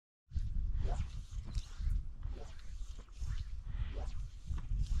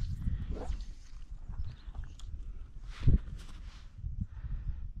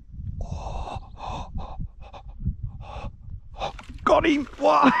got him!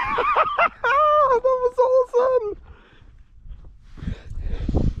 Wow. That was awesome!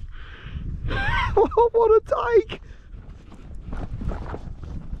 What a take!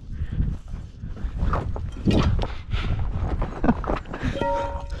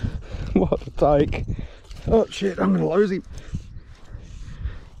 What a take! Oh shit, I'm gonna lose him.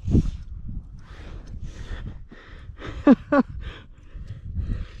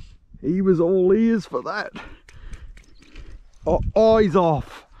 He was all ears for that. Oh, he's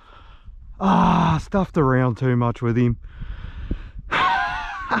off. Stuffed around too much with him.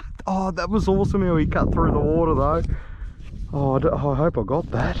 Oh, that was awesome how he cut through the water though. Oh, I hope I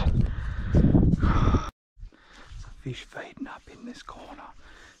got that. There's a fish feeding up in this corner.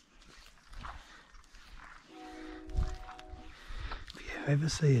 If you ever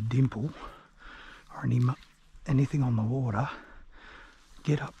see a dimple or anything on the water,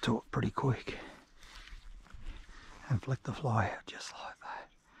 get up to it pretty quick and flick the fly out just like that.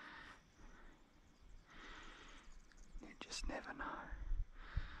 You just never know.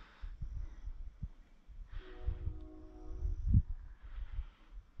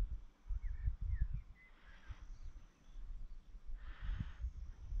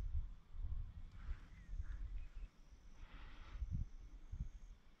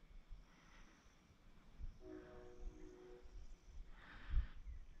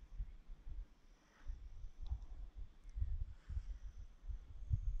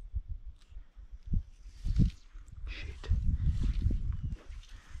 Shit.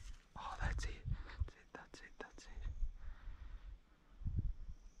 Oh, that's it. That's it. That's it.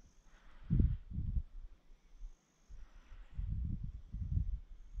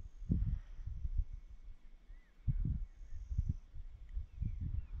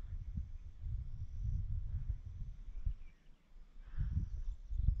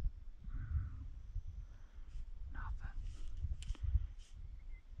 Nothing.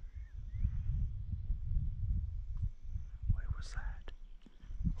 Where was that?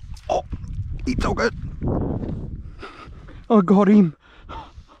 Oh, he took it. I got him.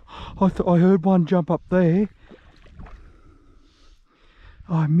 I heard one jump up there.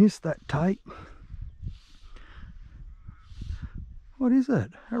 I missed that take. What is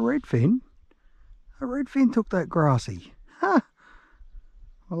it? A redfin? A redfin took that grassy. Huh.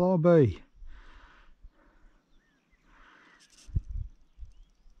 Well, I'll be.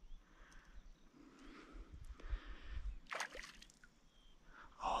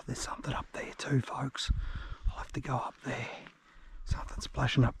 Oh, there's something up there too, folks. I'll have to go up there. Something's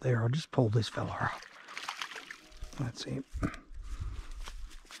splashing up there. I'll just pull this fella up. That's it.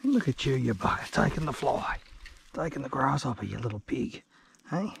 Look at you, you bugger, taking the fly. Taking the grasshopper, you little pig.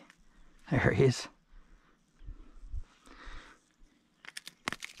 Hey? There he is.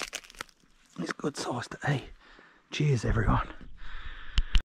 He's good size to eat. Cheers, everyone.